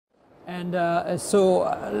And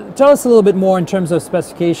tell us a little bit more in terms of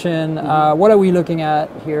specification. What are we looking at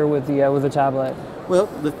here with the tablet? Well,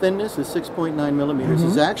 the thinness is 6.9 millimeters.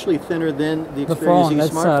 It's actually thinner than the phone.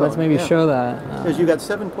 smartphone. Let's maybe show that. Because you got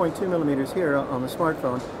 7.2 millimeters here on the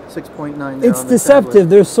smartphone, 6.9 there on It's the deceptive. tablet.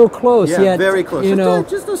 They're so close. Yeah, yet, very close. You know,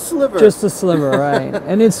 just a sliver. Just a sliver, right?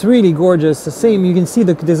 And it's really gorgeous. The same. You can see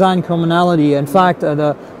the design commonality. In fact,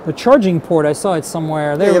 the charging port. I saw it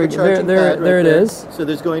somewhere. There it is. So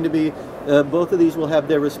there's going to be. Both of these will have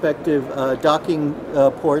their respective docking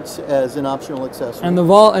ports as an optional accessory. And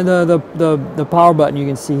the power button you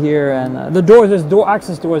can see here, and the doors.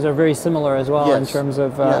 Access doors are very similar as well in terms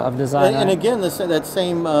of design. And again, that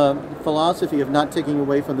same philosophy of not taking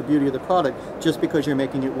away from the beauty of the product just because you're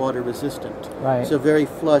making it water resistant. Right. So very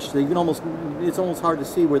flush. So you can it's almost hard to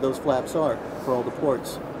see where those flaps are for all the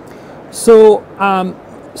ports. So.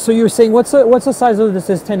 So you're saying what's the size of this?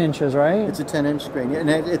 Is 10 inches, right? It's a 10-inch screen, and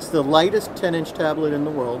it's the lightest 10-inch tablet in the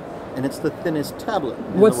world, and it's the thinnest tablet.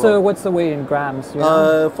 What's the weight in grams? You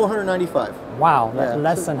know? 495. Wow,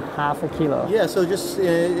 less than half a kilo. Yeah, so just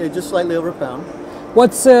slightly over a pound.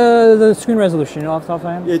 What's the screen resolution? You know off the top of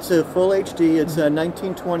my head? It's a full HD. It's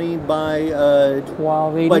 1920 by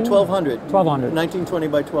 1280 by 1200. 1200. 1920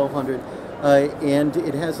 by 1200. And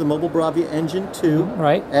it has the Mobile Bravia Engine 2,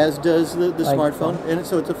 right? As does the smartphone. And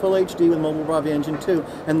so it's a full HD with Mobile Bravia Engine 2.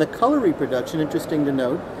 And the color reproduction, interesting to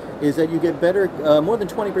note, is that you get better, more than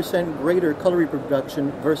 20% greater color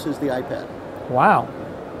reproduction versus the iPad. Wow.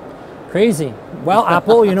 Crazy. Well,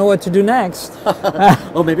 Apple, you know what to do next.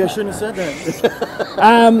 Oh, maybe I shouldn't have said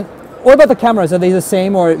that. What about the cameras? Are they the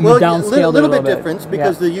same, or you downscaled it a little bit? Difference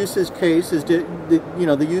because the usage case is,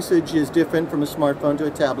 the usage is different from a smartphone to a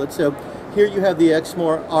tablet. So here you have the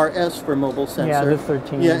Exmor RS for mobile sensor. Yeah, the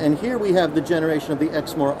 13. Yeah, and here we have the generation of the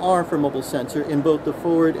Exmor R for mobile sensor in both the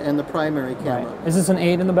forward and the primary camera. Right. Is this an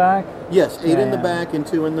 8 in the back? Yes, 8 in the back and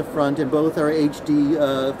 2 in the front, and both are HD,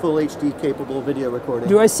 full HD capable video recording.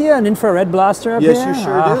 Do I see an infrared blaster up here? Yes, you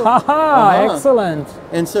sure do. Excellent.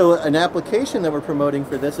 And so an application that we're promoting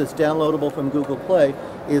for this is downloadable from Google Play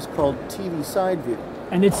is called TV Side View.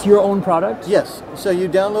 And it's your own product? Yes. So you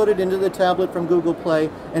download it into the tablet from Google Play,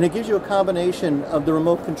 and it gives you a combination of the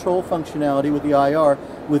remote control functionality with the IR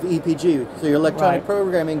with EPG, so your electronic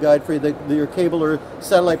programming guide for your cable or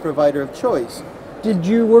satellite provider of choice. Did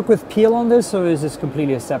you work with Peel on this, or is this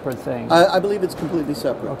completely a separate thing? I believe it's completely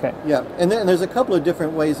separate. Okay. Yeah, and then there's a couple of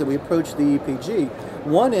different ways that we approach the EPG.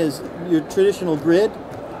 One is your traditional grid,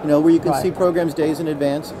 where you can see programs days in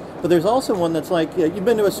advance. But there's also one that's like, you've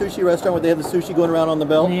been to a sushi restaurant where they have the sushi going around on the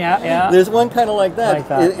belt? Yeah. There's one kind of like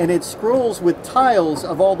that. And it scrolls with tiles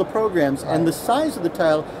of all the programs, and the size of the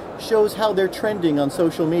tile shows how they're trending on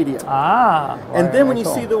social media. And then when you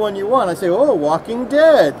see the one you want, I say, oh, Walking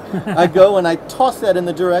Dead. I go and I toss that in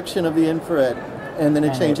the direction of the infrared, and then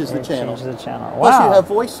it changes the channel. Wow. Plus you have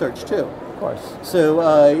voice search too. Of course. So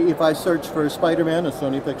if I search for Spider-Man, a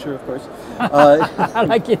Sony picture, of course. I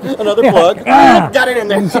like it. Another plug. Got it in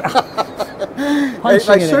there. If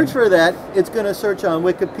I search for that, it's going to search on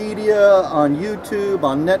Wikipedia, on YouTube,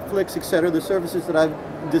 on Netflix, etc. The services that I've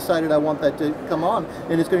decided I want that to come on,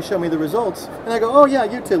 and it's going to show me the results. And I go, oh yeah,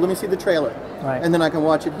 YouTube, let me see the trailer. Right. And then I can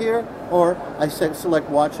watch it here, or I select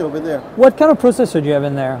watch over there. What kind of processor do you have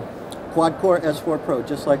in there? Quad-core S4 Pro,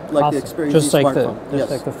 just like the Xperia smartphone.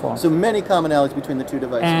 Just like the phone. So many commonalities between the two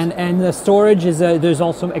devices. And the storage is there's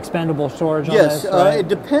also expandable storage on this, right? It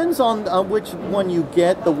depends on which one you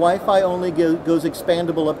get. The Wi-Fi only goes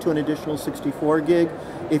expandable up to an additional 64 gig.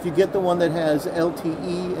 If you get the one that has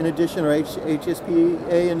LTE in addition or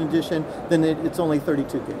HSPA in addition, then it's only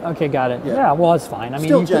 32 gig. Okay, got it. Yeah, well, it's fine. I mean,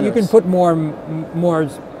 you can put more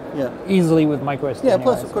easily with micro SD. Yeah,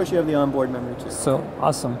 plus of course you have the onboard memory too. So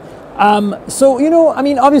awesome. So I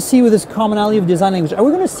mean, obviously with this commonality of design language, are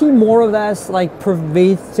we going to see more of that, like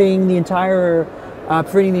pervading the entire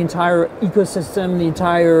ecosystem, the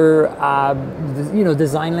entire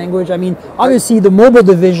design language? I mean, obviously the mobile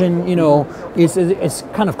division, is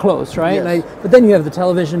kind of close, right? Yes. But then you have the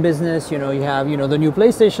television business. You have the new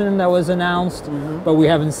PlayStation that was announced, but we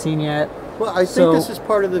haven't seen yet. Well, I think this is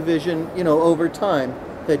part of the vision, over time,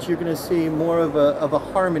 that you're going to see more of a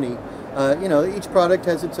harmony. Each product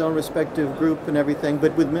has its own respective group and everything,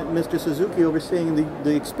 but with Mr. Suzuki overseeing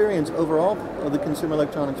the experience overall of the consumer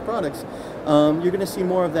electronics products, you're going to see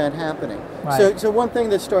more of that happening. Right. So one thing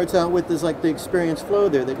that starts out with is like the experience flow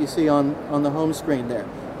there that you see on the home screen there.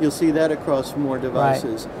 you'll see that across more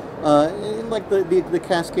devices. Like the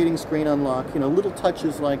cascading screen unlock, little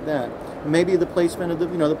touches like that. Maybe the placement of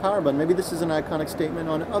the power button. Maybe this is an iconic statement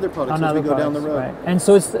on other products as we go down the road. Right. And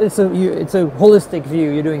so it's a holistic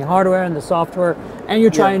view. You're doing hardware and the software, and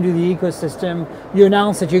you're trying to do the ecosystem. You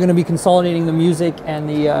announced that you're going to be consolidating the music and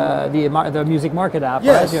the music market app.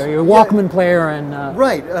 Yes. Right? Your Walkman player and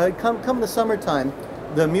right. Come the summertime,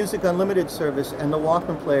 the Music Unlimited service and the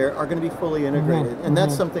Walkman player are going to be fully integrated, and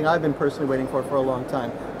that's something I've been personally waiting for a long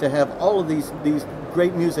time, to have all of these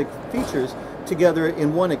great music features together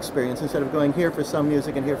in one experience instead of going here for some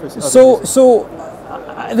music and here for other music. So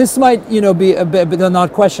this might be a bit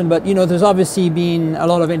not question, but there's obviously been a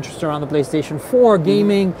lot of interest around the PlayStation 4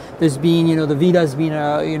 gaming. There's been the Vita's been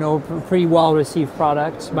a pretty well received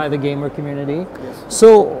product by the gamer community. Yes.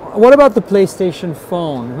 So what about the PlayStation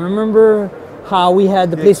phone? Remember how we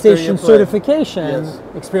had the PlayStation certification,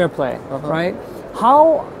 Xperia Play, right?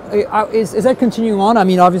 How is that continuing on? I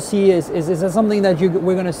mean, obviously, is that something that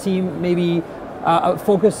we're going to see maybe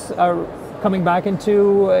focus coming back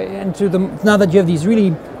into the, now that you have these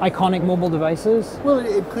really iconic mobile devices? Well,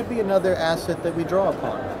 it could be another asset that we draw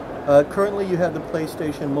upon. Currently, you have the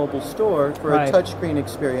PlayStation Mobile Store for a touchscreen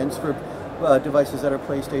experience for devices that are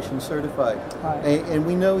PlayStation certified. And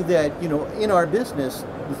we know that in our business,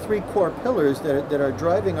 the three core pillars that are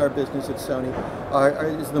driving our business at Sony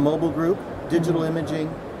is the mobile group, digital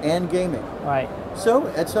imaging, and gaming. Right. So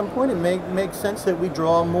at some point, it makes sense that we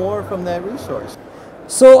draw more from that resource.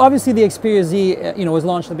 So obviously the Xperia Z, was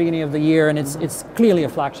launched at the beginning of the year, and it's clearly a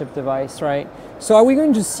flagship device, right? So are we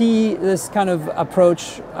going to see this kind of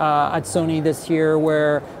approach at Sony this year,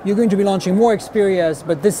 where you're going to be launching more Xperias,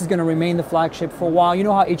 but this is going to remain the flagship for a while? You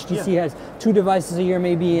know how HTC has 2 devices a year,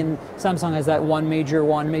 maybe, and Samsung has that one major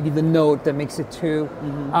one, maybe the Note that makes it 2.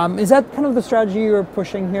 Is that kind of the strategy you're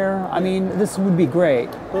pushing here? I mean, this would be great.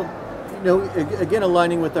 Well, again,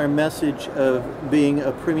 aligning with our message of being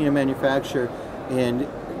a premium manufacturer and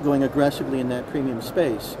going aggressively in that premium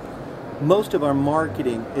space, most of our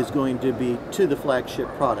marketing is going to be to the flagship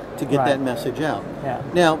product to get that message out.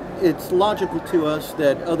 Now, it's logical to us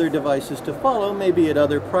that other devices to follow may be at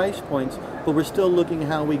other price points, but we're still looking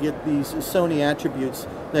how we get these Sony attributes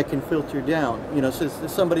that can filter down. So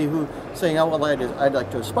somebody who saying, oh, well, I'd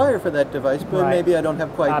like to aspire for that device, but maybe I don't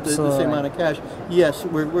have quite the same amount of cash. Yes,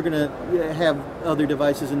 we're going to have other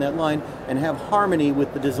devices in that line and have harmony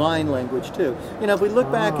with the design language too. If we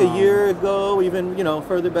look back a year ago, even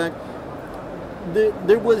further back,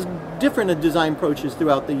 there was different design approaches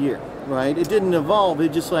throughout the year, right? It didn't evolve.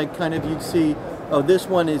 It just like kind of you'd see, oh, this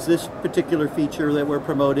one is this particular feature that we're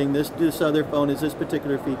promoting. This other phone is this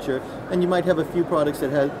particular feature, and you might have a few products that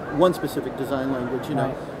had one specific design language.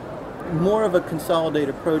 More of a consolidated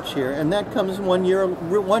approach here, and that comes one year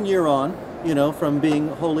on, from being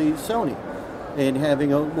wholly Sony and having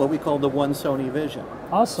what we call the one Sony vision.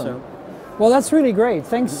 Awesome. So, well, that's really great.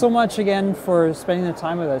 Thanks so much again for spending the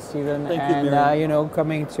time with us, Sneeden. Thank you, Myriam.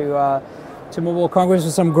 Coming to Mobile Congress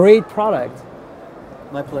with some great product.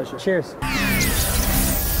 My pleasure. Cheers.